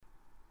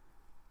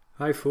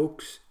Hi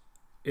folks,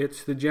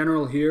 it's the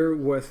General here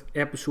with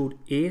episode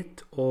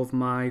 8 of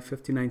my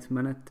 59th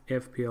minute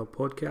FPL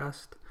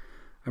podcast.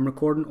 I'm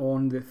recording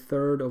on the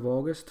 3rd of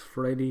August,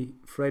 Friday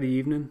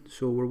evening,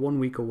 so we're 1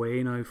 week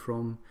away now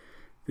from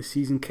the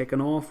season kicking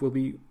off. We'll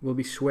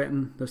be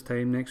sweating this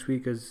time next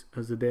week as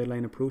the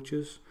deadline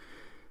approaches.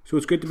 So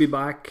it's good to be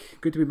back.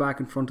 Good to be back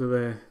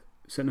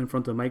sitting in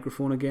front of the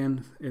microphone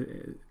again.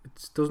 It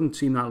doesn't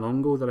seem that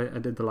long ago that I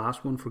did the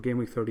last one for game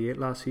week 38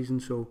 last season,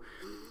 so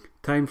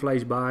time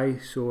flies by.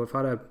 So I've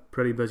had a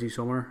pretty busy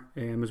summer,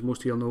 as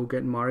most of you know,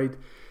 getting married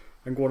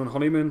and going on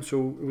honeymoon,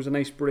 so it was a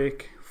nice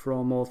break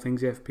from all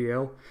things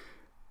FPL.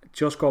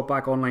 Just got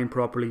back online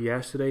properly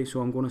yesterday,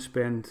 so I'm going to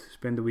spend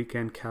the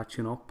weekend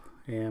catching up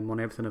on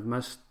everything I've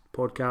missed,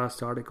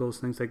 podcasts, articles,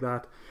 things like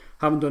that.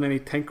 Haven't done any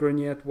tinkering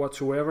yet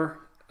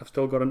whatsoever. I've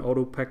still got an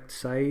auto-picked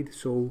side,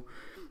 so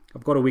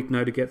I've got a week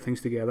now to get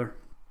things together.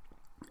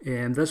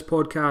 This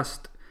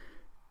podcast,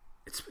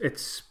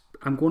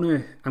 I'm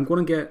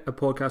gonna get a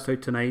podcast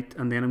out tonight,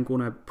 and then I'm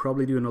gonna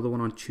probably do another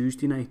one on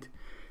Tuesday night,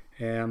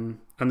 and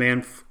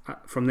then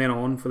from then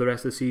on for the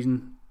rest of the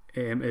season,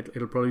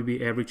 it'll probably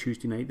be every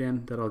Tuesday night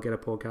then that I'll get a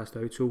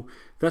podcast out. So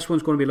this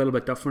one's going to be a little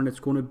bit different. It's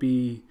going to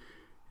be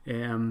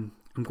I'm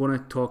going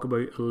to talk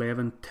about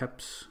 11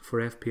 tips for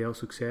FPL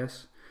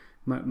success.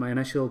 My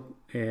initial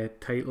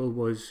title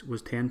was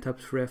 10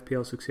 tips for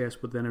FPL success,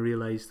 but then I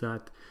realised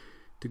that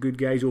the good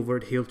guys over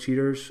at Hail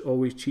Cheaters,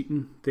 Always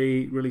Cheating,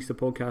 they released a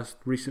podcast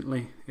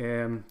recently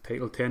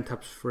titled 10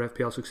 Tips for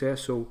FPL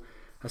Success, so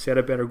I said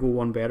I better go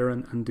one better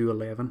and do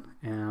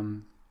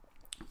 11.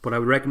 But I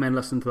would recommend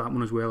listening to that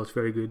one as well. It's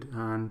very good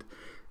and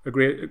a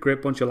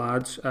great bunch of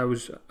lads. I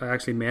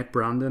actually met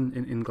Brandon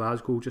in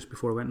Glasgow just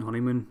before I went on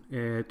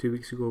honeymoon 2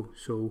 weeks ago,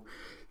 so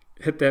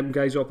hit them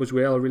guys up as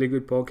well. A really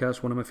good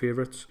podcast, one of my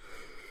favourites.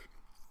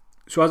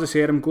 So as I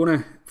said,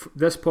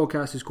 this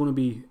podcast is going to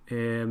be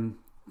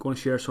going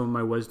to share some of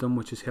my wisdom,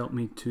 which has helped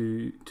me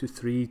to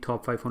 3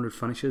 top 500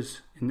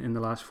 finishes in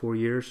the last 4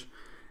 years.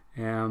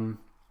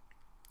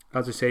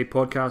 As I say,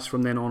 podcasts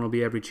from then on will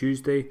be every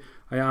Tuesday.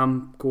 I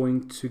am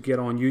going to get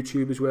on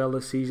YouTube as well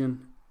this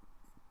season.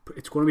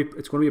 It's going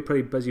to be a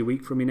pretty busy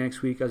week for me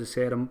next week. As I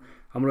said, I'm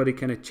already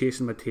kind of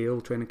chasing my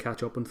tail, trying to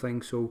catch up on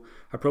things. So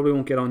I probably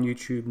won't get on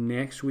YouTube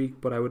next week,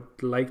 but I would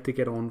like to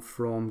get on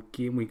from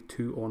game week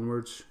 2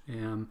 onwards.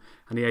 And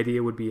the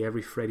idea would be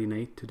every Friday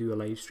night to do a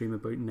live stream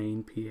about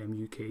 9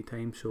 PM UK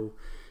time. So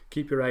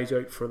keep your eyes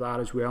out for that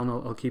as well, and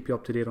I'll keep you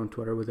up to date on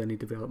Twitter with any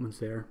developments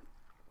there.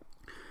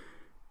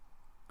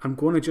 I'm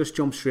going to just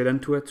jump straight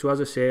into it. So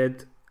as I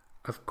said,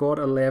 I've got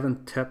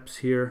 11 tips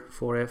here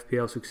for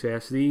FPL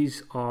success.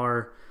 These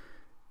are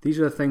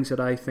the things that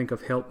I think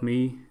have helped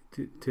me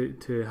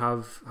to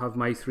have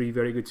my 3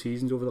 very good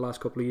seasons over the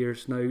last couple of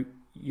years. Now,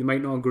 you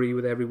might not agree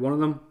with every one of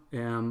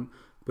them,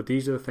 but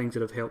these are the things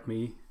that have helped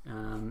me,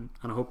 and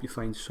I hope you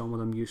find some of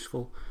them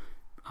useful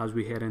as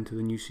we head into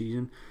the new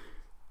season.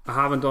 I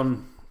haven't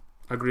done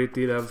a great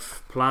deal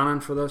of planning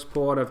for this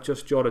pod. I've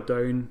just jotted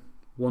down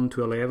 1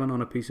 to 11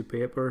 on a piece of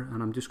paper,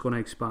 and I'm just going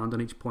to expand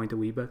on each point a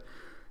wee bit.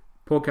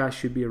 Podcast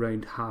should be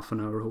around half an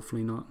hour,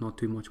 hopefully not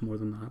too much more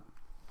than that.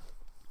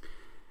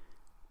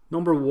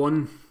 Number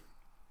 1,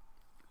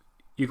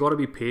 you got to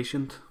be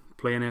patient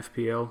playing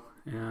FPL.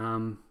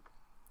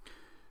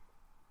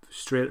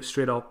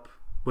 Straight up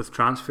with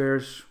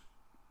transfers,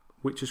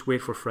 just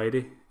wait for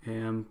Friday.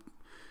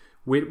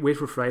 Wait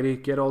for Friday.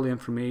 Get all the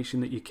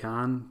information that you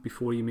can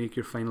before you make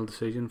your final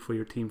decision for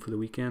your team for the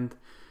weekend.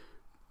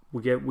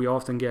 We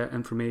often get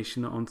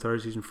information on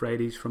Thursdays and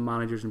Fridays from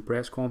managers and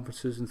press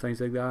conferences and things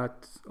like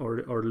that,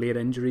 or late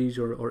injuries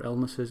or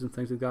illnesses and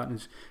things like that.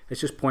 And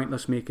it's just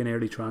pointless making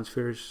early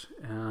transfers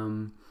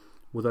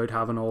without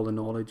having all the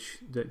knowledge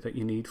that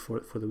you need for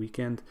the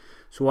weekend.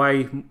 So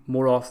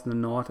more often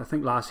than not, I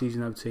think last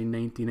season I would say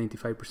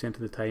 90-95%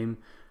 of the time,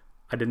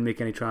 I didn't make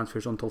any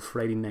transfers until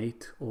Friday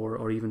night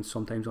or even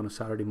sometimes on a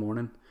Saturday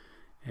morning.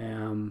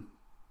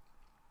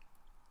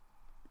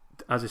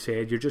 As I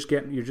said, you're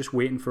just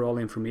waiting for all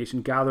the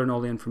information, gathering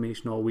all the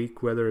information all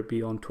week, whether it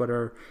be on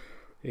Twitter,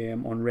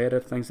 on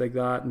Reddit, things like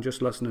that, and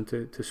just listening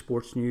to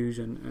sports news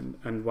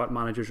and what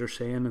managers are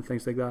saying and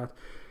things like that.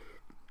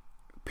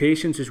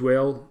 Patience as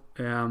well.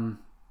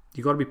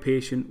 You got to be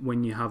patient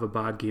when you have a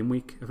bad game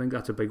week. I think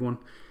that's a big one.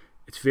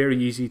 It's very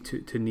easy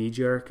to knee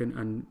jerk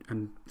and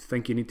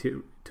think you need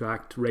to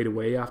act right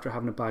away after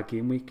having a bad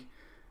game week.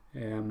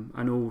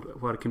 I know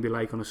what it can be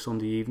like on a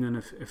Sunday evening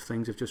if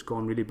things have just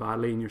gone really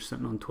badly and you're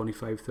sitting on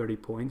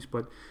 25-30 points,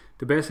 but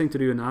the best thing to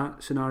do in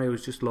that scenario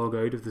is just log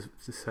out of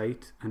the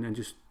site and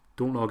just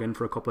don't log in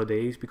for a couple of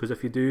days, because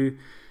if you do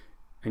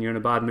and you're in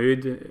a bad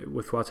mood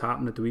with what's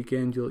happened at the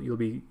weekend,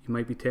 you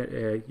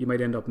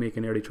might end up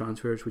making early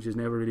transfers, which is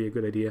never really a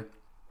good idea.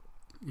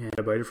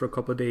 About it for a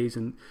couple of days,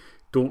 and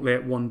don't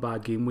let one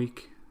bad game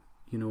week,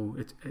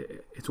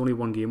 it's only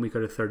one game week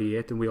out of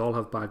 38, and we all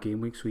have bad game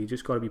weeks, so you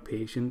just got to be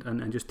patient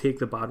and just take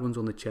the bad ones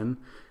on the chin,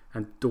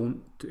 and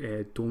don't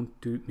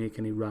make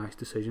any rash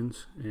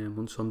decisions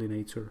on Sunday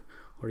nights or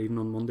even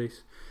on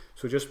Mondays.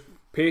 So just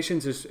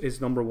patience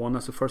is number 1.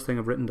 That's the first thing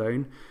I've written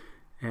down.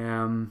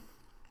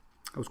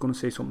 I was going to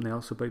say something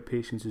else about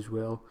patience as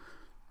well.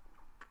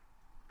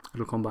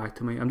 It'll come back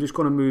to me. I'm just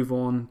going to move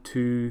on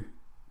to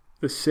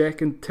the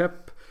second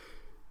tip,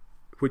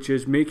 which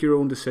is make your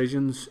own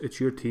decisions. It's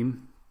your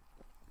team.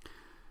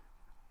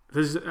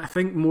 This is, I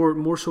think,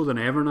 more so than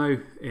ever now.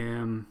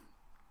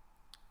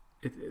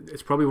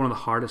 It's probably one of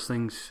the hardest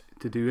things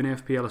to do in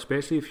FPL,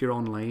 especially if you're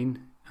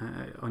online,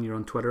 you're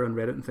on Twitter and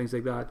Reddit and things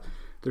like that.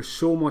 There's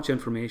so much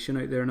information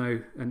out there now,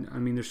 and I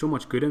mean, there's so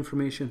much good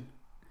information.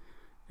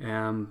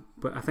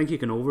 But I think you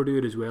can overdo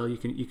it as well. You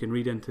can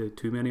read into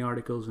too many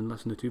articles and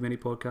listen to too many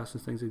podcasts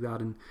and things like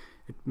that, and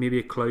maybe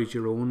it clouds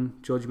your own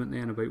judgment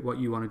then about what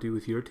you want to do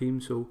with your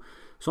team. So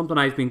something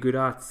I've been good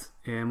at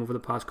over the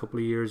past couple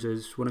of years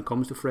is when it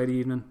comes to Friday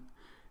evening.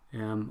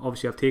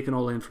 Obviously, I've taken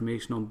all the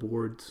information on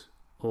board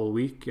all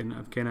week, and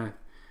I'm kind of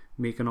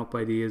making up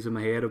ideas in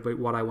my head about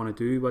what I want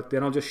to do. But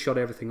then I'll just shut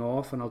everything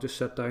off, and I'll just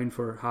sit down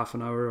for half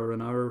an hour or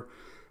an hour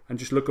and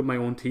just look at my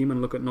own team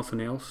and look at nothing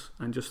else,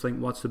 and just think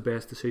what's the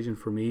best decision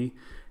for me.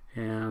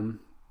 And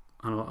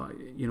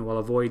I'll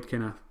avoid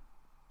kind of.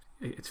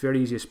 It's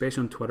very easy,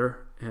 especially on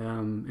Twitter,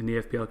 in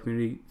the FPL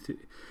community.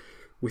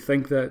 We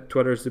think that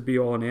Twitter is the be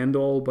all and end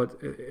all,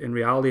 but in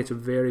reality, it's a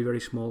very,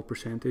 very small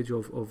percentage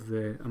of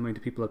the amount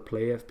of people that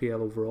play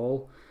FPL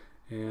overall.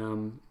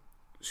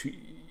 So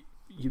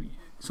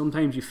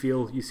sometimes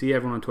you see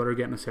everyone on Twitter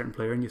getting a certain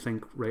player, and you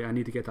think, right, I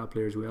need to get that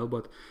player as well.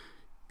 But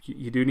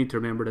you do need to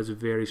remember there's a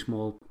very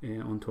small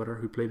on Twitter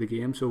who play the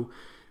game. So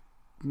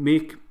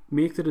make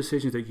the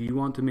decisions that you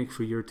want to make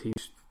for your team.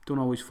 Don't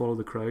always follow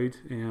the crowd.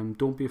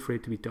 Don't be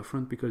afraid to be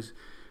different, because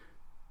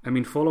I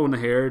mean, following the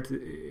herd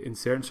in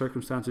certain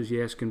circumstances,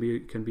 yes, can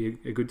be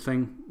a good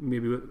thing.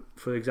 Maybe,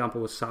 for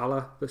example, with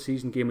Salah this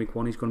season, game week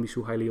 1, he's going to be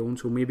so highly owned.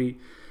 So maybe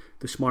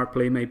the smart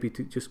play might be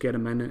to just get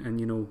him in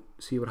and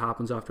see what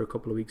happens after a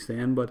couple of weeks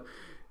then. But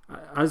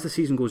as the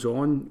season goes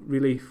on,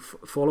 really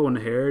following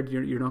the herd,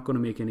 you're not going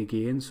to make any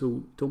gains.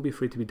 So don't be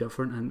afraid to be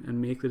different and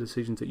make the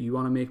decisions that you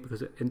want to make,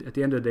 because at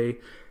the end of the day,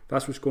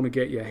 that's what's going to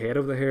get you ahead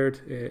of the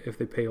herd if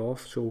they pay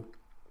off. So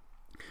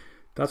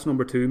that's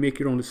number 2. Make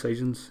your own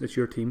decisions. It's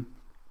your team.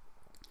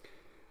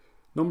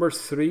 Number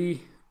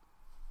 3,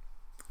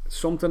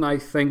 something I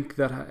think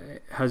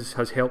that has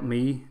helped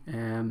me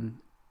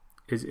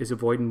is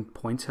avoiding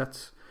points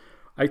hits.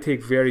 I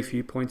take very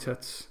few points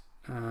hits.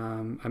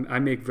 I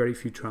make very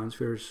few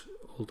transfers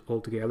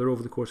altogether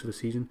over the course of the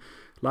season.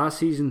 Last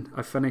season,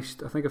 I finished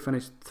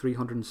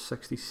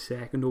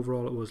 362nd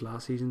overall. It was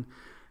last season,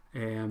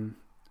 and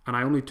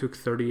I only took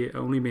 38. I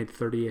only made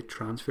 38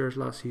 transfers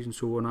last season,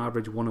 so on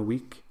average 1 a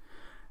week.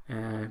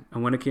 And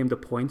when it came to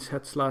points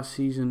hits last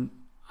season,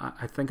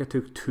 I think I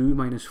took 2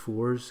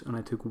 -4s and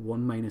I took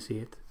 1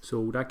 -8.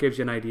 So that gives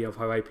you an idea of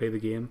how I play the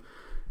game.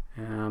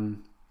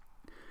 And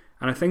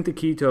I think the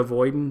key to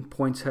avoiding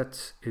points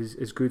hits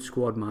is good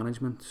squad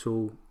management.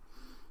 So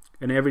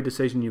in every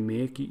decision you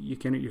make, you're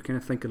kind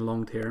of thinking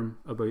long term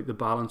about the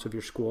balance of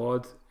your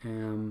squad.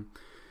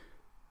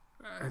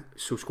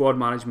 So squad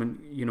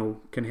management,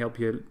 can help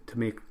you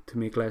to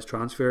make less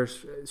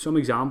transfers. Some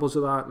examples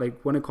of that,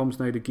 like when it comes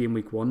now to game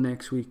week 1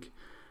 next week,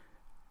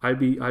 I'll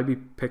be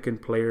picking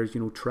players,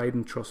 tried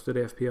and trusted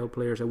FPL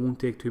players. I won't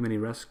take too many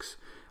risks.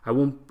 I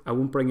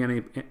won't bring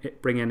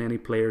in any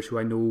players who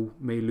I know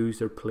may lose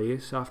their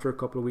place after a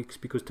couple of weeks,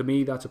 because to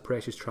me that's a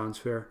precious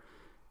transfer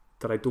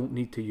that I don't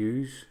need to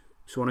use.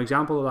 So an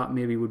example of that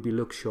maybe would be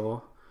Luke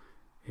Shaw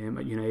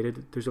at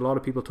United. There's a lot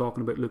of people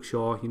talking about Luke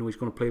Shaw. He's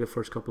going to play the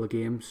first couple of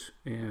games.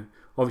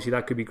 Obviously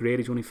that could be great.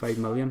 He's only 5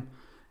 million.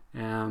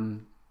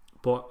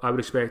 But I would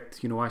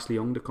expect, Ashley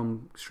Young to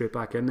come straight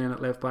back in then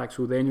at left back.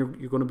 So then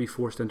you're going to be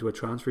forced into a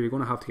transfer. You're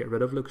going to have to get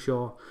rid of Luke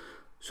Shaw.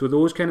 So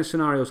those kind of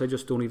scenarios, I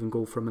just don't even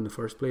go for him in the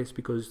first place,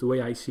 because the way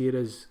I see it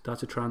is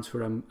that's a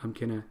transfer I'm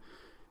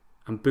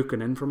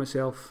booking in for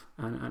myself.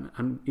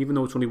 And even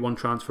though it's only one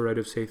transfer out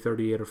of say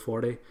 38 or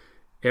 40,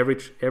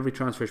 every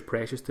transfer is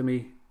precious to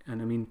me.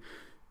 And I mean,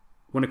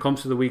 when it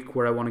comes to the week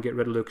where I want to get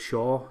rid of Luke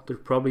Shaw, there's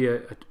probably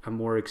a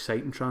more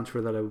exciting transfer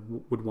that I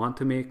would want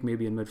to make,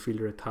 maybe in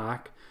midfielder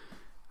attack.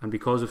 And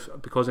because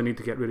I need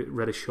to get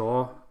rid of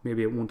Shaw,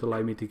 maybe it won't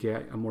allow me to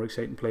get a more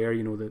exciting player,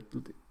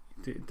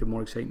 the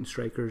more exciting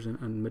strikers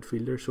and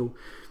midfielders. So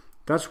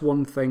that's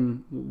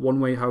one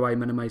way how I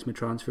minimise my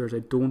transfers. I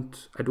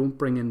don't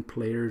bring in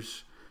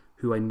players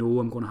who I know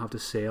I'm going to have to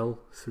sell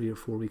 3 or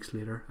 4 weeks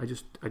later. I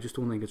just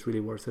don't think it's really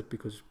worth it,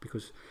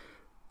 because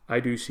I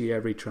do see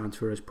every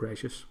transfer as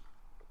precious.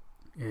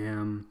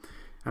 And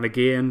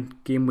again,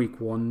 game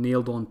week 1,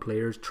 nailed on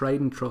players,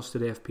 tried and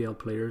trusted FPL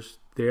players.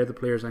 They're the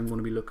players I'm going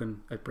to be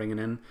looking at bringing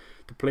in.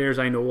 The players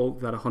I know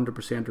that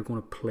 100% are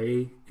going to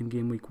play in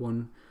game week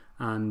 1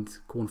 and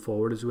going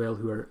forward as well,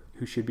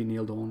 who should be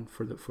nailed on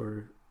for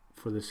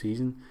the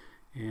season.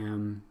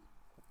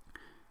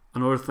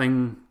 Another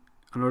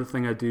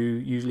thing I do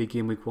usually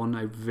game week 1,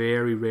 I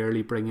very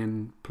rarely bring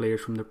in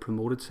players from the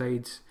promoted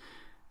sides.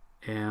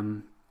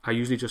 I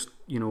usually just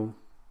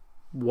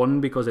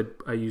one, because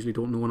I usually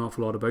don't know an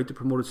awful lot about the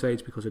promoted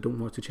sides because I don't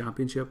watch the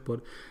championship,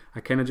 but I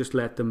kind of just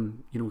let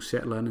them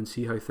settle in and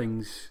see how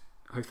things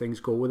how things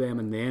go with them,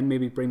 and then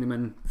maybe bring them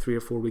in 3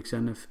 or 4 weeks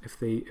in if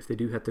they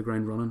do hit the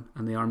ground running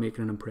and they are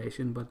making an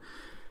impression. But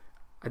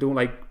I don't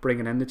like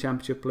bringing in the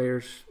championship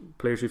players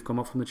who've come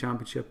up from the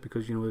championship,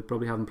 because they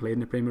probably haven't played in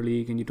the Premier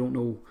League, and you don't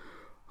know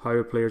how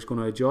a player's going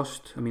to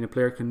adjust. I mean, a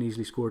player can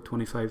easily score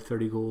 25,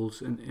 30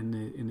 goals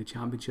in the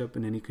championship,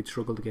 and then he could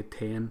struggle to get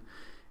 10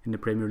 in the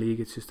Premier League.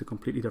 It's just a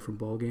completely different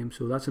ball game.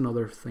 So that's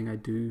another thing I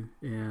do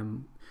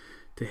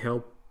to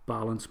help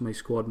balance my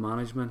squad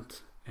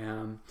management.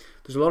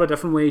 There's a lot of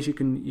different ways you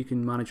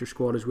can manage your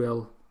squad as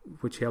well,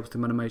 which helps to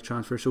minimise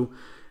transfer. So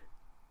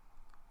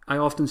I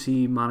often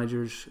see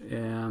managers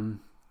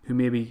who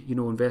maybe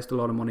invest a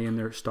lot of money in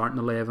their starting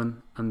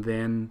 11, and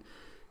then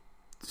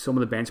some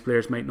of the bench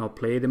players might not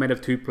play. They might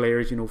have 2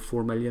 players,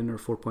 4 million or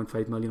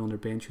 4.5 million on their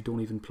bench who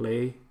don't even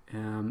play,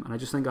 and I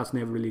just think that's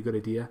never really a good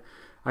idea.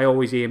 I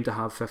always aim to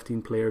have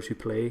 15 players who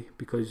play,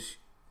 because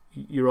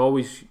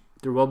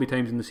there will be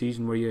times in the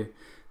season where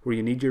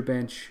you need your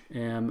bench,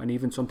 and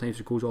even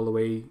sometimes it goes all the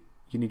way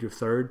you need your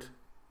third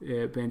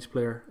bench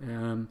player.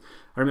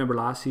 I remember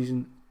last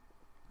season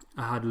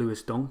I had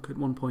Lewis Dunk at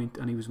one point,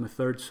 and he was my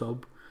third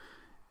sub,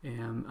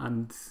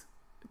 and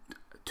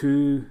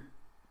two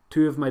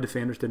of my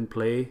defenders didn't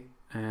play,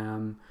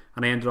 and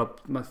I ended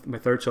up, my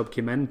third sub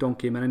came in, Dunk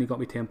came in, and he got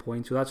me 10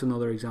 points. So that's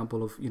another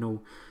example of,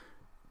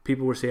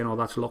 people were saying, oh,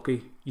 that's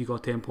lucky, you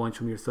got 10 points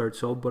from your third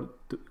sub. But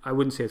I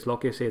wouldn't say it's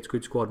lucky, I say it's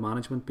good squad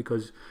management,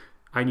 because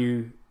I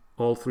knew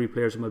all 3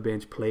 players on my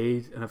bench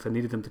played, and if I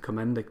needed them to come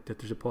in, that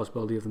there's a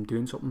possibility of them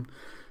doing something.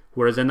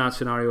 Whereas in that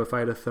scenario, if I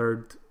had a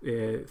third,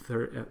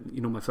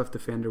 my 5th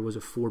defender was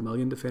a 4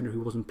 million defender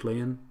who wasn't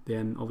playing,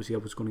 then obviously I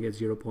was going to get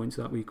 0 points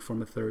that week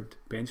from a third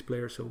bench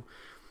player. So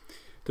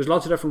there's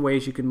lots of different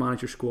ways you can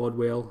manage your squad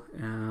well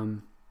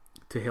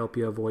to help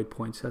you avoid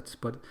points hits.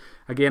 But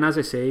again, as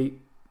I say,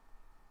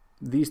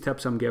 these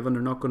tips I'm giving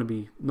are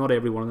not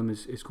every one of them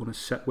is going to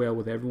sit well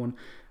with everyone.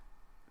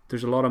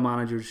 There's a lot of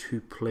managers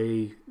who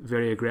play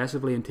very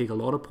aggressively and take a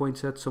lot of points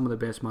hits. Some of the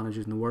best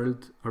managers in the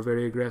world are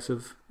very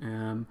aggressive,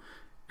 and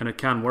it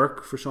can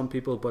work for some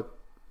people. But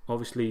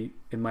obviously,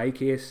 in my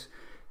case,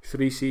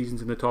 3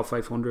 seasons in the top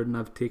 500, and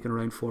I've taken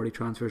around 40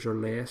 transfers or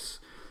less.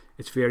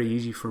 It's very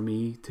easy for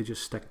me to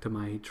just stick to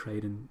my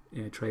tried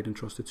and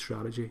trusted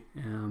strategy.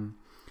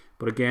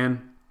 But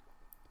again,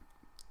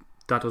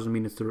 that doesn't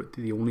mean it's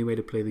the only way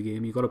to play the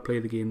game. You've got to play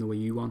the game the way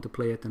you want to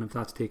play it, and if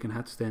that's taking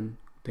hits, then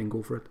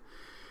go for it.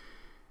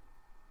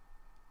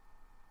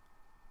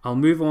 I'll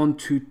move on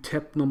to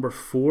tip number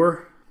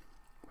 4,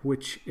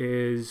 which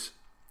is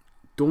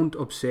don't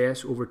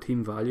obsess over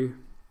team value.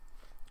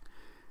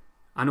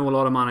 I know a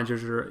lot of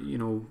managers are,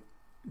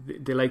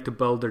 they like to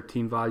build their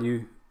team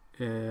value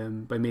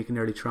by making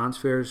early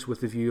transfers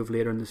with the view of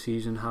later in the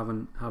season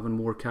having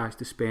more cash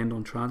to spend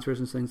on transfers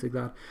and things like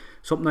that.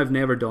 Something I've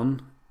never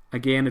done.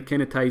 Again, it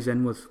kind of ties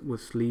in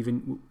with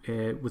leaving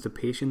with the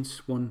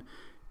patience one,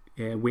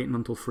 waiting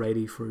until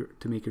Friday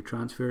to make your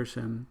transfers.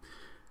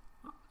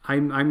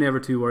 I'm never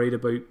too worried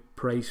about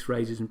price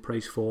rises and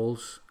price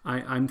falls.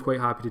 I'm quite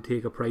happy to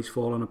take a price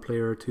fall on a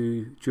player or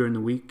two during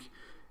the week,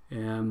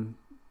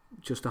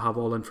 just to have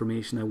all the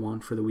information I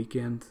want for the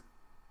weekend,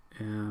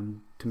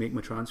 to make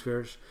my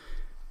transfers.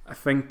 I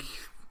think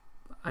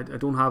I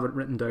don't have it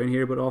written down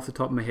here, but off the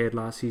top of my head,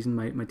 last season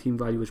my team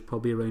value was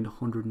probably around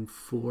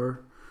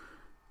 104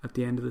 at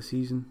the end of the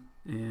season,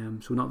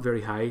 so not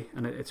very high,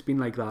 and it's been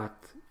like that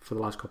for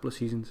the last couple of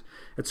seasons.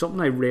 It's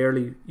something I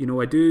rarely,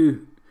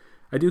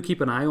 I do keep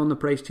an eye on the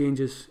price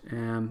changes,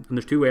 and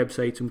there's 2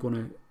 websites I'm going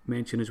to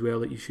mention as well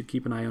that you should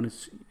keep an eye on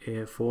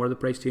for the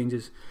price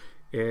changes.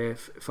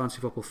 Fantasy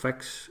Football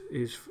Fix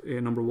is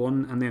number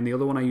 1, and then the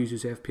other one I use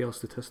is FPL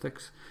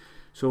Statistics.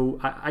 So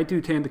I do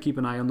tend to keep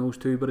an eye on those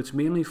 2, but it's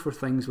mainly for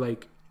things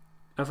like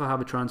if I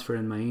have a transfer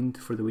in mind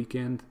for the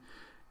weekend,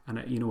 and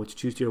it's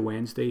Tuesday or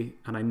Wednesday,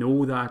 and I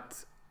know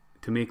that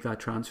to make that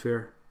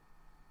transfer,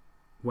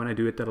 when I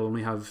do it, that I'll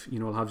only have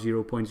I'll have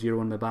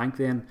 0.0 in my bank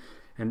then.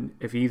 And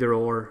if either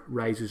or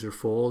rises or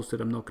falls,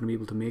 that I'm not going to be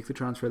able to make the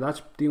transfer.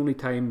 That's the only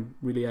time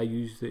really I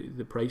use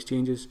the price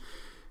changes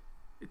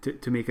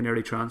to make an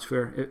early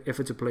transfer. If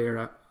it's a player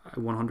I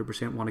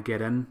 100% want to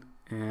get in,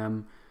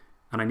 and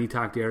I need to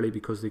act early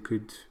because they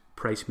could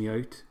price me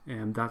out,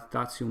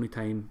 that's the only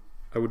time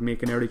I would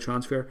make an early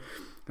transfer.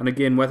 And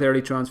again, with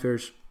early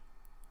transfers,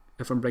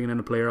 if I'm bringing in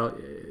a player,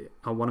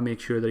 I want to make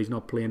sure that he's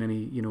not playing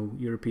any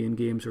European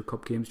games or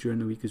cup games during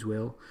the week as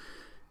well,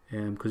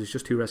 because it's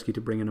just too risky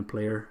to bring in a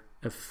player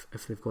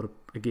if they've got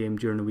a game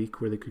during the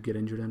week where they could get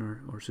injured in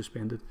or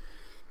suspended.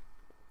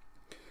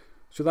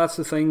 So that's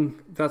the thing.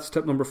 That's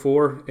tip number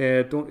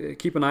 4. Don't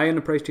keep an eye on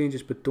the price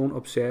changes, but don't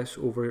obsess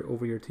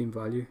over your team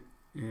value.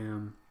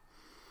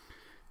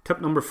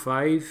 Tip number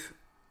 5.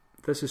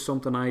 This is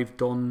something I've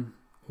done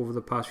over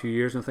the past few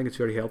years, and I think it's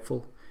very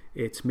helpful.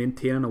 It's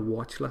maintaining a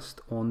watch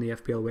list on the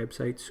FPL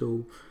website.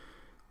 So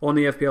on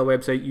the FPL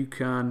website, you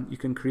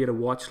can create a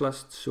watch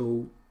list.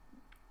 So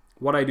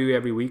what I do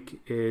every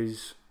week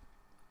is,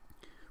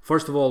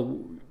 first of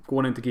all,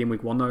 going into game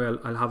week 1 now,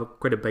 I'll have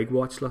quite a big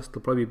watch list.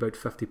 There'll probably be about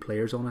 50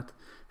 players on it,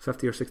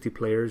 50 or 60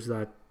 players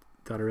that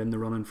that are in the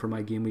running for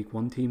my game week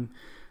 1 team.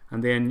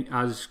 And then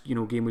as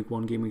game week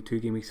 1, game week 2,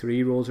 game week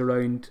 3 rolls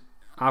around,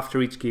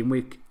 after each game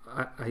week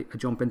I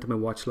jump into my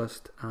watch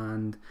list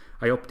and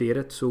I update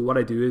it. So what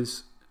I do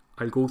is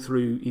I'll go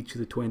through each of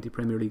the 20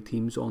 Premier League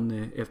teams on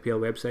the FPL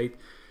website,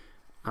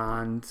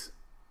 and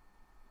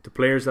the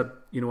players that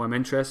I'm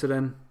interested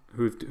in,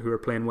 who are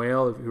playing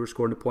well, who are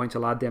scoring the points,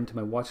 I'll add them to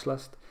my watch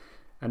list.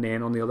 And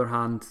then on the other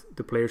hand,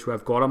 the players who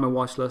I've got on my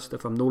watch list,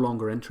 if I'm no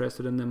longer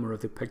interested in them, or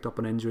if they picked up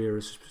an injury or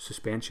a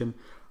suspension,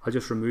 I'll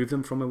just remove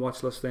them from my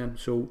watch list then.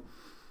 So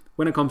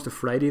when it comes to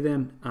Friday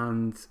then,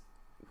 and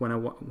when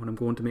I'm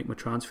going to make my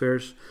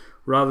transfers,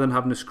 rather than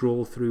having to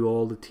scroll through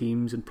all the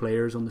teams and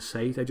players on the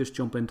site, I just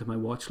jump into my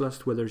watch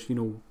list where there's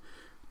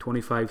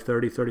 25,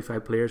 30,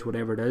 35 players,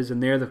 whatever it is,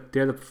 and they're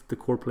the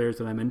core players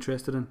that I'm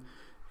interested in,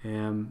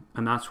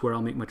 and that's where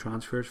I'll make my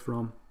transfers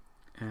from.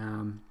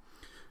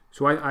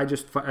 So I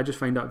just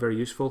find that very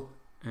useful.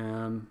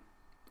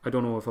 I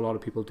don't know if a lot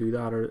of people do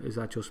that, or is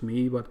that just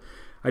me, but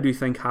I do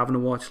think having a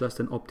watch list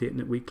and updating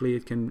it weekly,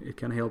 it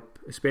can help,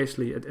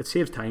 especially it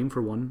saves time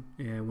for one.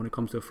 When it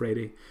comes to a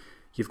Friday,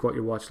 you've got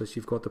your watch list,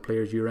 you've got the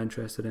players you're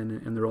interested in,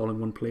 and they're all in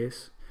one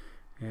place.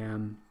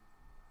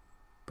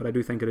 But I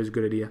do think it is a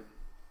good idea.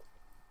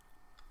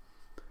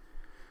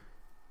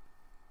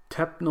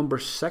 Tip number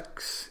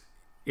 6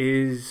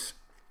 is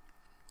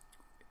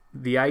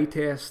the eye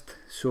test.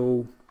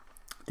 So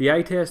the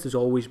eye test has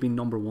always been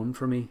number 1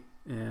 for me.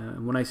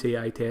 And when I say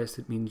eye test,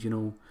 it means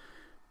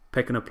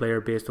picking a player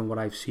based on what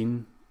I've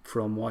seen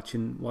from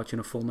watching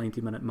a full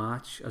 90-minute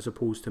match, as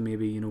opposed to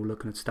maybe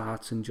looking at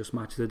stats and just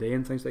match of the day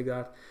and things like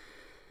that.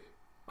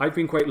 I've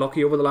been quite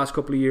lucky over the last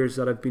couple of years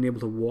that I've been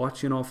able to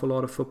watch an awful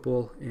lot of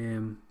football,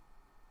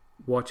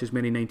 watch as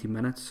many 90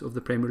 minutes of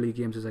the Premier League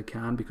games as I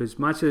can, because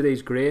match of the day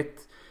is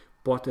great,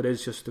 but it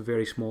is just a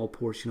very small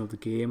portion of the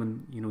game,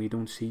 and you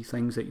don't see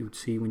things that you would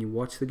see when you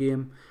watch the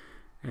game.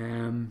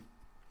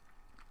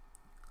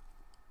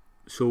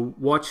 So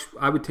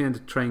I would tend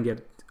to try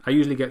and I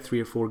usually get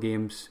 3 or 4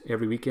 games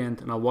every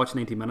weekend, and I'll watch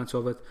 90 minutes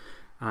of it.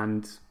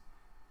 And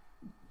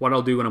what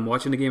I'll do when I'm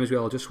watching the game as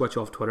well, I'll just switch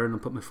off Twitter and I'll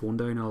put my phone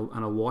down and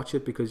I'll watch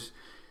it, because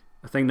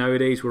I think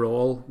nowadays we're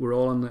all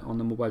on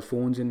the mobile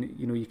phones, and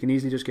you can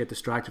easily just get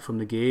distracted from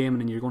the game,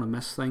 and then you're going to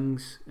miss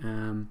things.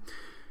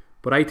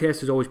 But eye test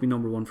has always been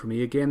number 1 for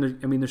me. Again,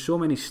 there's so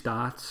many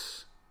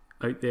stats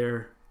out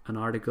there and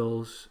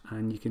articles,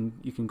 and you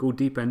can go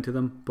deep into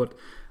them, but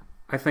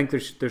I think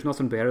there's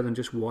nothing better than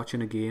just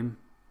watching a game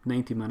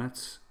 90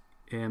 minutes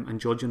and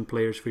judging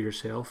players for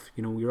yourself.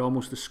 You're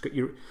almost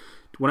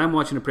when I'm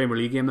watching a Premier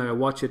League game now, I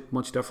watch it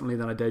much differently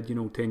than I did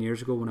 10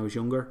 years ago when I was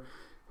younger.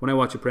 When I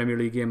watch a Premier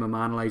League game, I'm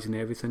analysing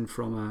everything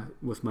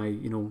with my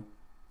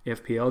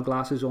FPL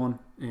glasses on.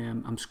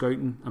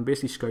 I'm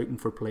basically scouting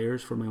for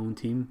players for my own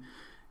team.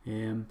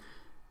 And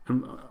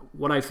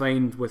what I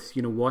find with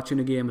watching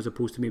a game as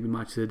opposed to maybe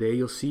match of the day,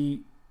 you'll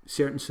see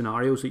certain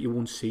scenarios that you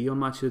won't see on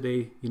match of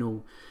the day.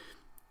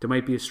 There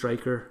might be a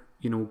striker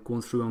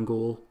going through on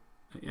goal,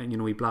 and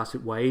he blasts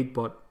it wide,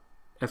 but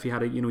if you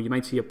had you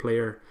might see a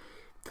player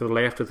to the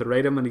left or to the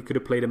right of him, and he could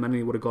have played him in and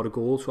he would have got a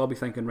goal. So I'll be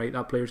thinking, right,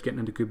 that player's getting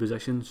into good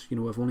positions.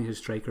 If only his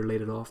striker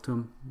laid it off to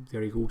him,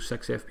 there you go,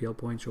 6 FPL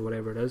points or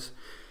whatever it is.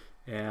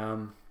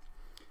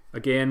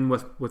 Again,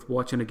 with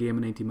watching a game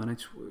in 90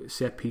 minutes,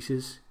 set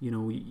pieces,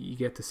 you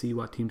get to see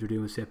what teams are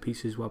doing with set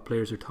pieces, what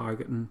players are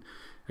targeting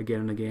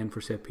again and again for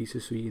set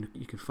pieces, so you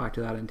can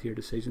factor that into your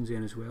decisions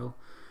in as well.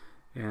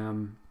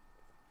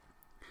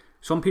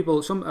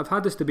 I've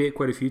had this debate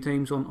quite a few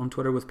times on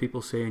Twitter with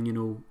people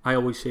saying, I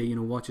always say,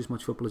 watch as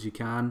much football as you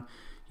can,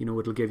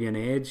 it'll give you an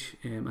edge,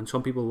 and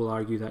some people will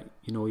argue that,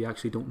 you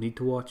actually don't need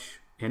to watch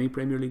any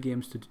Premier League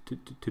games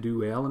to do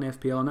well in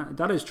FPL, and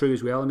that is true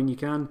as well.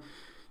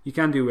 You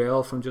can do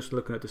well from just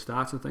looking at the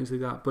stats and things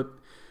like that, but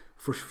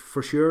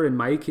for sure in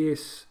my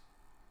case,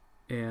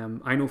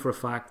 I know for a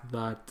fact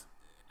that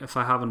if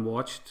I hadn't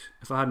watched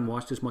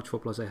as much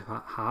football as I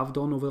have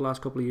done over the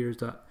last couple of years,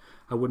 that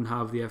I wouldn't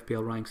have the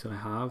FPL ranks that I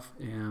have.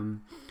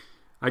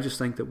 I just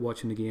think that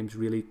watching the games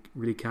really,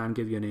 really can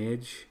give you an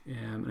edge,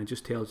 and it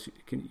just tells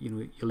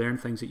you learn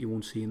things that you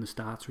won't see in the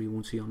stats or you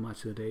won't see on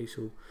match of the day.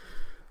 So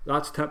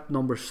that's tip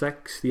number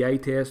 6, the eye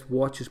test.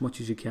 Watch as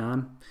much as you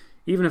can,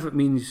 even if it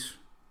means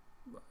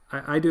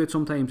I do it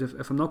sometimes.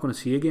 If I'm not going to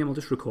see a game, I'll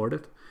just record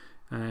it.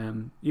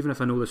 Even if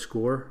I know the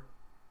score,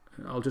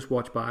 I'll just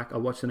watch back.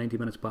 I'll watch the 90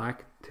 minutes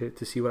back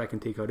to see what I can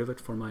take out of it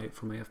for my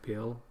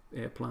FPL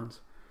plans.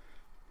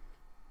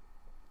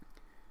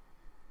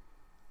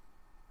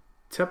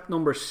 Tip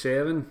number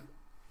 7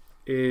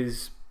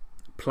 is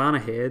plan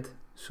ahead.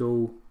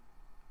 So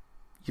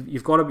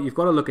you've got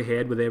to look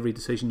ahead with every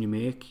decision you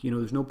make.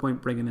 There's no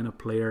point bringing in a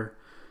player.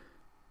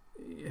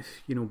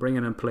 Bringing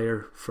in a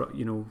player for,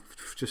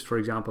 just for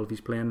example, if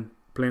he's playing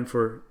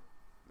for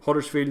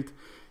Huddersfield,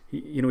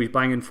 he's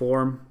banging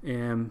form,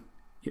 and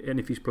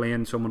if he's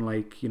playing someone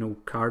like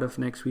Cardiff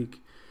next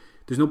week,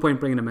 there's no point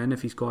bringing him in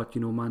if he's got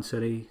Man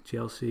City,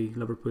 Chelsea,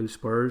 Liverpool,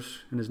 Spurs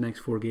in his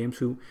next 4 games.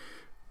 So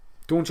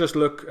don't just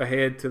look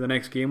ahead to the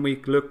next game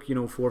week. Look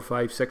 4,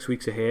 5, 6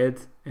 weeks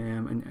ahead,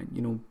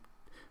 and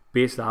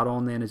base that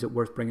on then, is it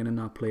worth bringing in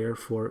that player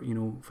for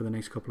for the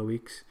next couple of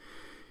weeks.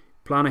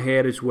 Plan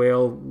ahead as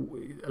well.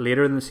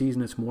 Later in the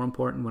season, it's more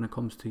important when it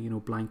comes to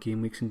blank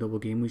game weeks and double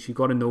game weeks. You've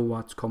got to know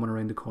what's coming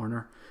around the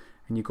corner,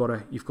 and you've got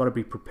to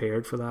be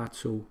prepared for that.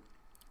 So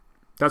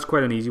that's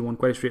quite an easy one,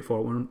 quite a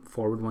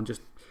straightforward one.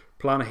 Just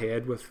plan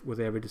ahead with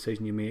every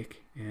decision you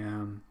make.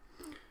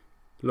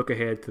 Look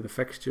ahead to the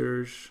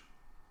fixtures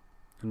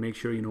and make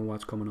sure you know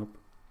what's coming up.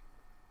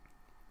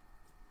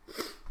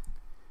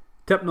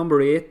 Tip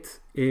number 8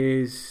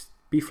 is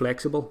be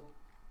flexible.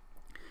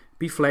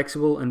 Be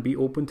flexible and be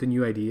open to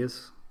new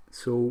ideas.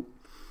 So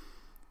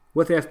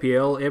with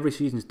FPL, every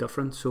season is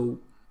different, so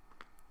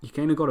you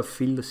kind of got to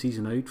feel the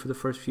season out for the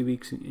first few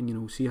weeks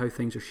and see how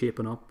things are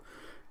shaping up.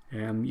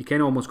 You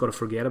kind of almost got to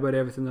forget about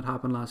everything that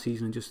happened last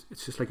season and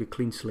it's just like a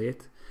clean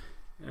slate.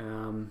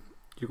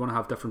 You're going to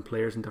have different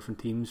players and different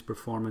teams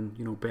performing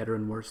better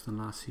and worse than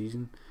last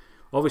season.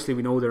 Obviously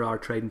we know there are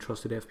tried and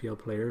trusted FPL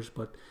players,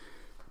 but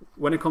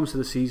when it comes to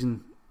the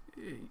season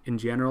in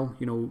general,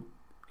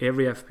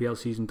 every FPL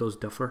season does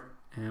differ,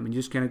 and you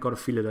just kind of got to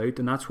feel it out,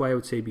 and that's why I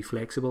would say be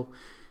flexible.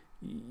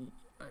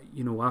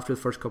 After the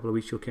first couple of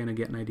weeks, you'll kind of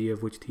get an idea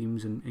of which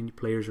teams and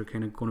players are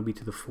kind of going to be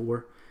to the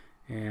fore.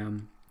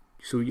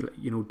 So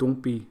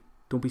don't be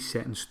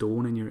set in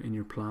stone in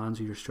your plans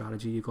or your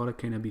strategy. You got to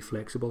kind of be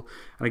flexible,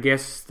 and I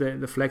guess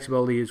the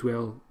flexibility as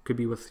well could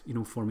be with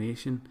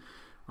formation.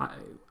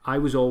 I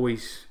was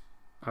always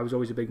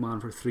a big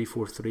man for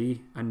 3-4-3,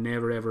 and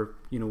never ever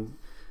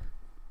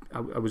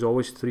I was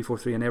always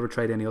 3-4-3. I never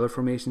tried any other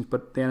formations,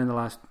 but then in the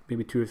last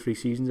maybe 2 or 3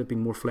 seasons I've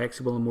been more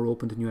flexible and more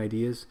open to new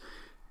ideas,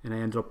 and I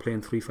ended up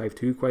playing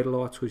 3-5-2 quite a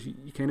lot. So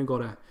you kind of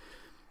gotta,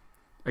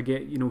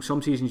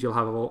 some seasons you'll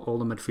have all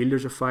the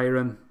midfielders are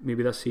firing.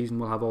 Maybe this season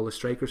we'll have all the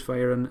strikers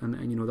firing,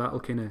 and that'll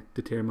kind of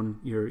determine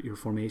your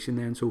formation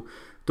then. So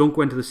don't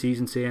go into the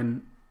season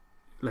saying,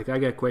 like, I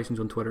get questions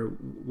on Twitter,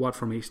 what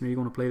formation are you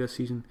going to play this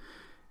season?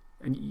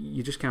 And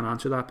you just can't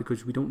answer that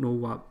because we don't know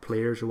what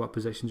players or what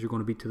positions you're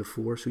going to be to the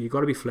fore. So you've got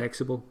to be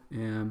flexible.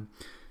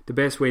 The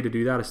best way to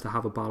do that is to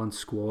have a balanced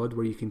squad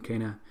where you can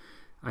kind of,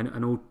 I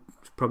know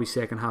probably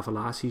second half of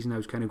last season I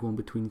was kind of going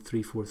between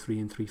 3-4-3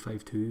 and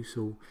 3-5-2.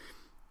 So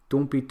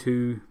don't be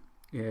too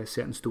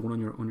set in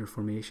stone on your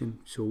formation.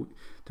 So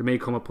there may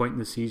come a point in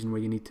the season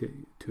where you need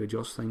to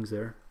adjust things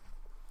there.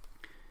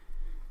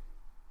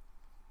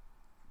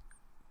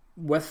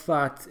 With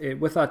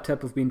that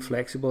tip of being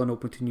flexible and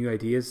open to new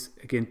ideas,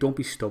 again, don't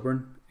be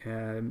stubborn.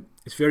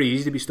 It's very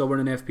easy to be stubborn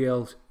in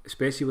FPL,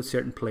 especially with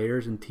certain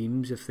players and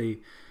teams. If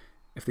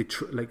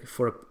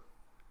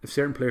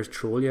certain players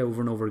troll you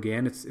over and over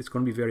again, it's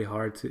going to be very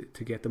hard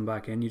to get them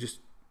back in.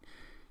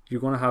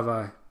 You're going to have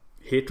a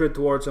hatred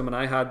towards them, and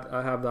I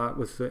have that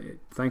with.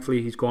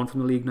 Thankfully, he's gone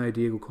from the league now,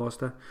 Diego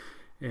Costa,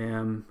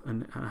 and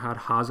I had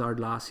Hazard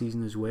last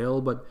season as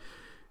well. But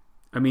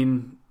I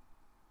mean,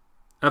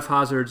 if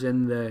Hazard's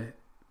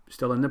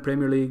still in the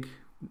Premier League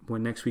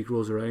when next week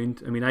rolls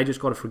around, I mean, I just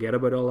got to forget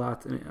about all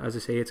that. And as I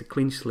say, it's a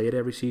clean slate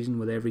every season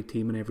with every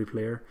team and every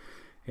player.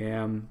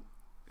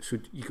 So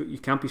you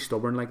can't be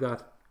stubborn like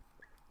that.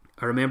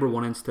 I remember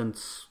one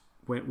instance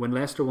when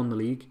Leicester won the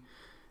league.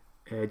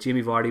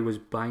 Jamie Vardy was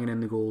banging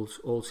in the goals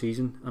all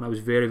season, and I was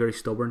very, very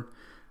stubborn.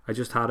 I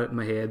just had it in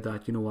my head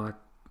that, you know what,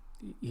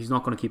 he's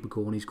not going to keep it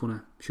going.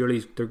 Surely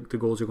the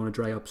goals are going to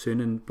dry up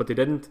soon, but they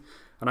didn't.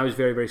 And I was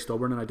very, very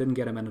stubborn, and I didn't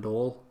get him in at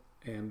all.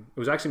 It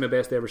was actually my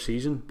best ever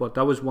season, but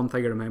that was one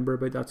thing I remember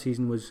about that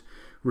season, was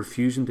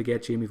refusing to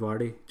get Jamie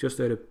Vardy just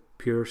out of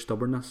pure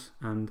stubbornness.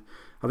 And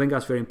I think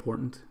that's very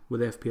important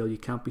with FPL. You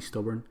can't be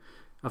stubborn.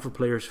 If a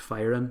player's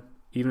firing,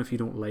 even if you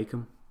don't like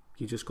him,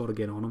 you just got to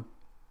get on him.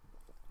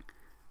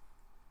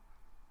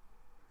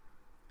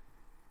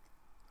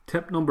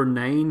 Tip number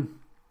 9,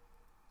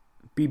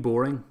 be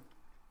boring.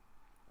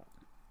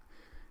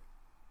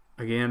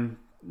 Again,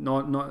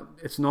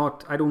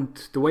 the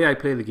way I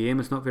play the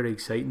game, it's not very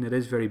exciting. It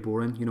is very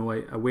boring.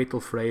 I wait till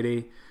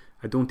Friday.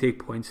 I don't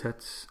take points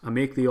hits. I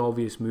make the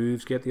obvious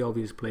moves, get the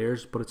obvious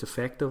players, but it's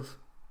effective.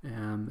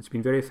 It's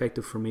been very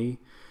effective for me.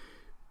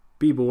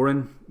 Be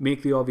boring,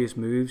 make the obvious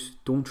moves,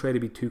 don't try to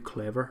be too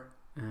clever.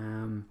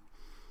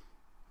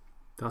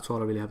 That's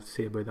all I really have to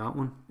say about that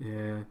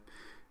one.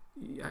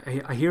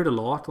 I hear it a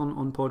lot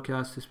on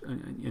podcasts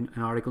and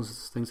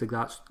articles, things like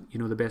that.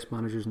 The best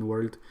managers in the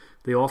world,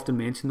 they often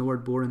mention the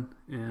word boring.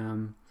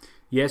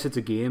 Yes, it's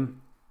a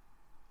game,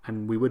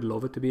 and we would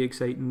love it to be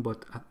exciting,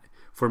 but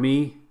for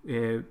me,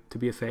 to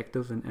be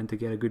effective and to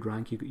get a good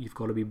rank, you've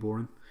got to be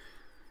boring.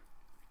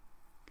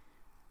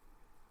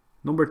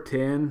 Number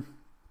 10,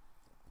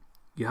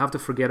 you have to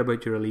forget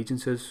about your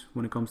allegiances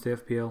when it comes to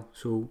FPL.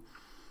 So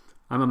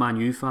I'm a Man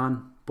U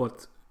fan,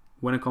 but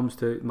when it comes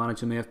to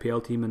managing the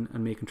FPL team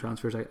and making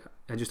transfers, I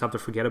just have to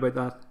forget about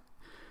that.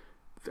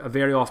 I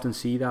very often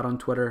see that on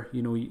Twitter.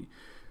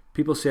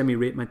 People send me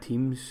rate my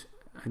teams,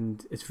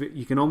 and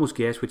you can almost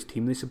guess which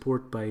team they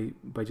support by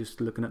just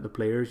looking at the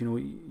players.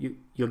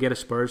 You'll get a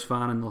Spurs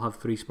fan and they'll have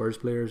 3 Spurs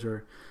players,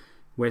 or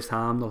West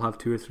Ham, they'll have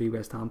 2 or 3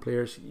 West Ham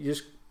players.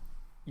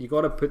 You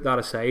got to put that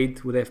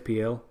aside with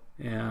FPL.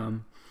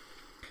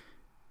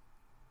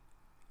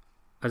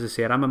 as I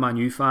said, I'm a Man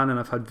U fan, and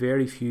I've had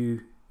very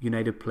few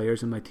United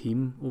players in my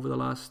team over the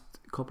last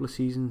couple of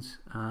seasons.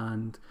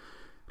 And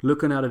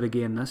looking at it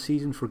again this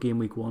season for game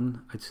week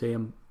 1, I'd say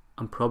I'm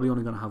probably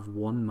only going to have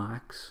one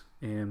max,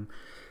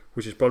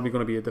 which is probably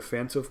going to be a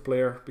defensive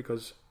player,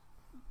 because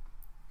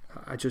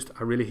I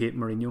really hate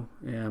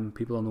Mourinho.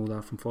 People all know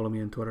that from following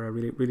me on Twitter. I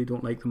really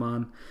don't like the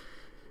man.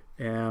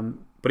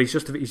 But he's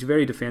a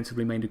very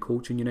defensively minded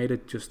coach, and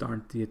United just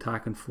aren't the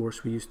attacking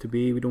force we used to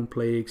be. We don't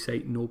play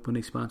exciting, open,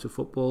 expansive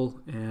football.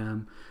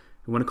 And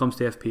when it comes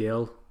to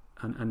FPL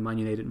and Man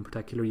United in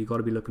particular, you got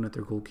to be looking at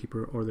their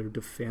goalkeeper or their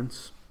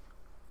defence.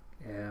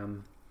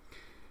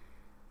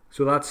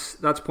 So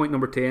that's point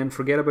number 10.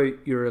 Forget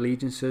about your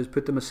allegiances.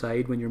 Put them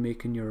aside when you're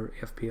making your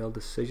FPL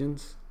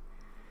decisions.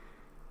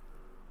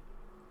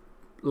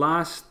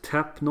 Last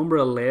tip, number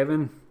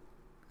 11.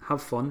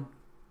 Have fun.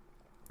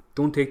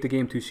 Don't take the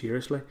game too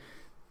seriously.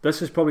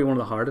 This is probably one of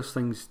the hardest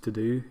things to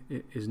do,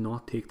 is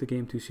not take the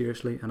game too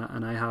seriously,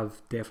 and I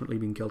have definitely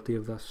been guilty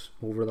of this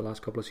over the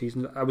last couple of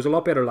seasons. I was a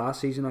lot better last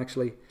season,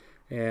 actually,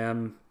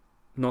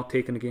 not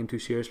taking the game too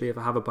seriously. If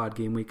I have a bad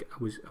game week,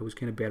 I was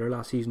kind of better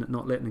last season at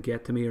not letting it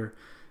get to me or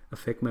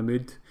affect my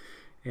mood.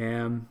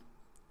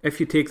 If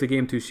you take the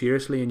game too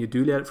seriously and you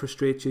do let it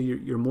frustrate you,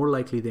 you're more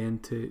likely then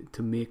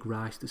to make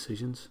rash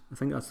decisions. I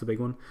think that's the big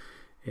one.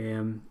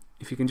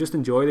 If you can just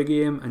enjoy the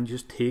game and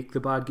just take the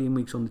bad game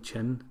weeks on the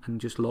chin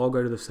and just log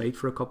out of the site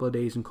for a couple of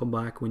days and come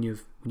back when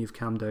you've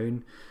calmed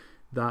down,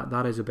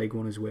 that is a big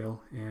one as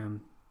well.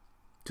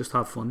 Just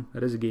have fun.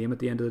 It is a game at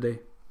the end of the day,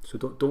 so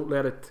don't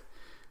let it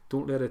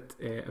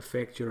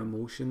affect your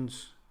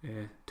emotions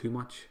too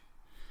much.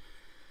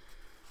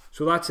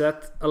 So that's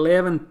it.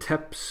 11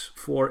 tips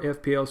for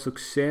FPL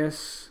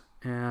success.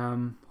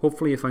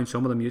 Hopefully you found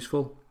some of them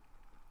useful.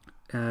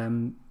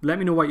 Let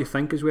me know what you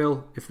think as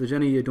well. If there's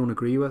any you don't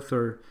agree with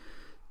or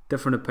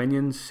different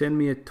opinions, send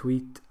me a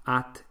tweet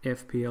at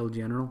FPL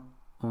General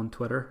on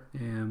Twitter,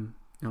 and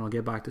I'll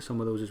get back to some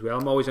of those as well.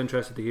 I'm always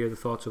interested to hear the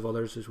thoughts of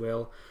others as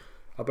well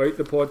about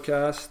the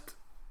podcast.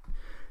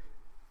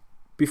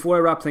 Before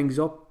I wrap things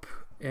up,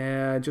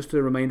 just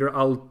a reminder,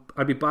 I'll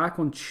be back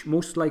on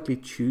most likely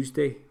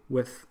Tuesday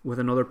with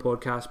another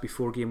podcast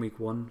before game week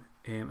 1.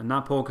 And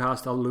that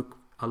podcast I'll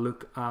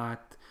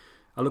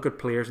look at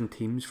players and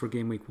teams for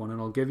game week 1,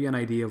 and I'll give you an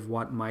idea of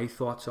what my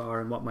thoughts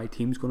are and what my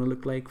team's going to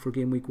look like for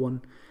game week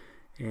 1.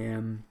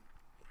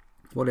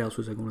 What else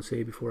was I going to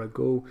say before I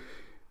go?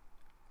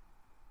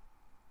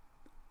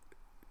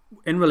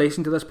 In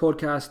relation to this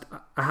podcast,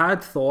 I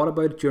had thought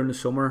about it during the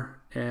summer,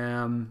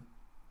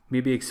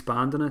 maybe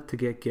expanding it to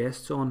get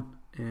guests on.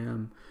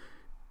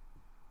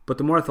 But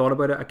the more I thought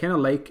about it, I kind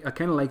of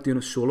like doing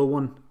a solo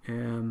one.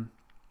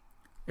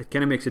 It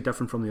kind of makes it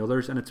different from the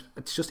others, and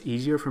it's just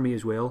easier for me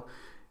as well.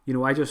 You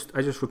know, I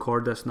just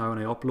record this now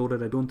and I upload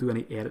it. I don't do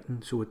any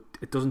editing, so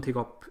it doesn't take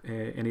up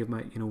any of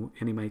my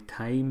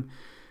time,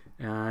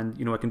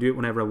 and I can do it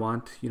whenever I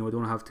want. I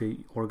don't have to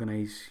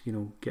organise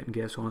getting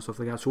guests on and stuff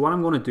like that. So what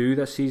I'm going to do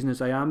this season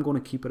is I am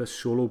going to keep it a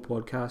solo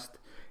podcast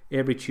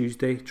every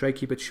Tuesday. Try to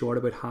keep it short,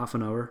 about half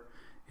an hour,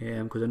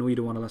 because I know you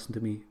don't want to listen to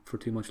me for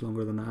too much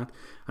longer than that.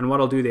 And what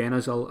I'll do then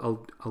is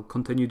I'll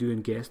continue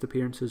doing guest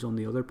appearances on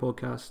the other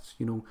podcasts.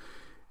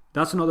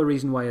 That's another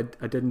reason why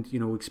I didn't,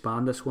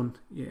 expand this one.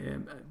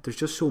 There's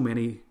just so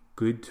many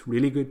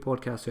really good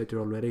podcasts out there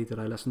already that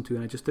I listen to,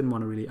 and I just didn't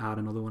want to really add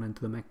another one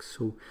into the mix.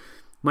 So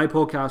my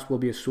podcast will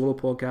be a solo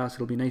podcast.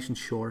 It'll be nice and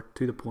short,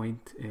 to the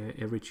point,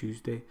 every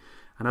Tuesday.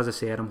 And as I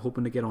said, I'm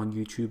hoping to get on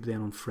YouTube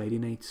then on Friday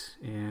nights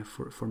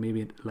for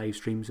maybe live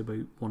streams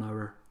about 1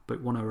 hour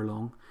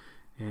long.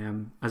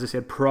 As I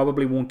said,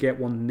 probably won't get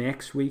one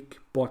next week,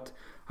 but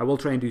I will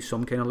try and do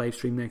some kind of live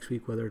stream next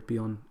week, whether it be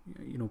on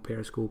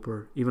Periscope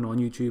or even on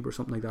YouTube or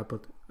something like that.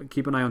 But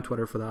keep an eye on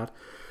Twitter for that.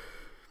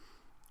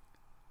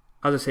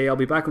 As I say, I'll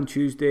be back on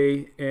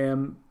Tuesday.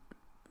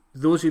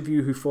 Those of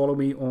you who follow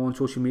me on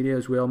social media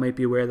as well might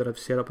be aware that I've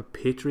set up a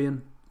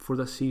Patreon for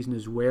this season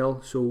as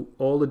well. So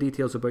all the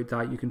details about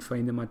that, you can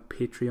find them at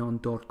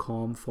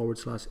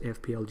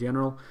patreon.com/FPL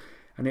General.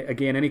 And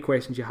again, any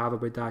questions you have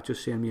about that,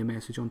 just send me a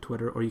message on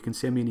Twitter, or you can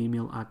send me an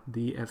email at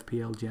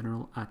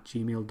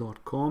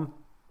thefplgeneral@gmail.com.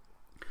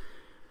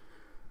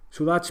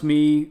 So that's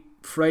me.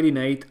 Friday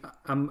night,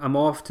 I'm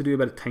off to do a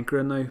bit of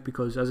tinkering now,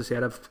 because as I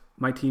said,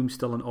 my team's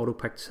still an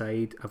auto-picked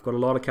side. I've got a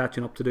lot of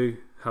catching up to do,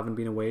 having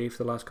been away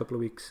for the last couple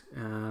of weeks.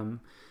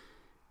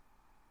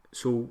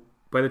 So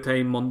by the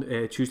time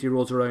Tuesday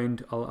rolls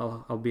around,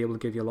 I'll be able to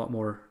give you a lot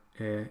more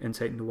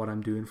insight into what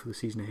I'm doing for the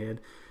season ahead.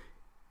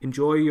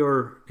 Enjoy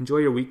your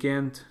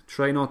weekend.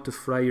 Try not to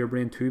fry your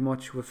brain too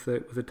much with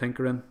the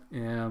tinkering.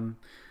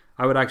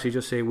 I would actually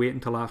just say wait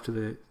until after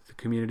the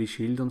Community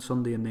Shield on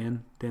Sunday,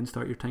 and then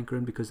start your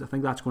tinkering, because I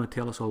think that's going to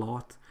tell us a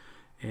lot.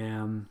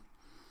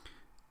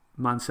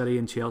 Man City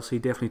and Chelsea,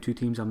 definitely two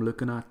teams I'm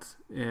looking at.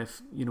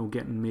 If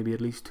getting maybe at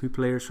least 2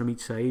 players from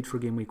each side for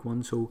game week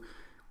 1. So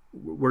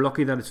we're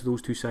lucky that it's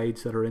those two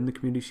sides that are in the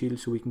Community Shield,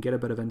 so we can get a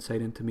bit of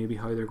insight into maybe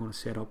how they're going to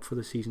set up for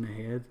the season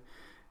ahead.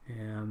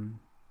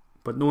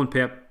 But knowing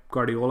Pep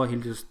Guardiola, he'll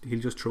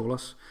just troll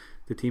us.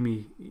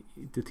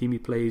 the team he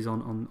plays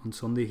on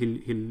Sunday,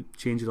 he'll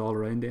change it all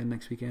around then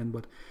next weekend.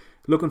 But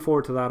looking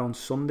forward to that on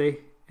Sunday.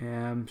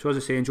 So as I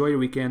say, enjoy your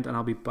weekend, and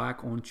I'll be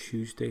back on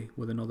Tuesday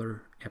with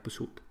another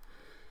episode.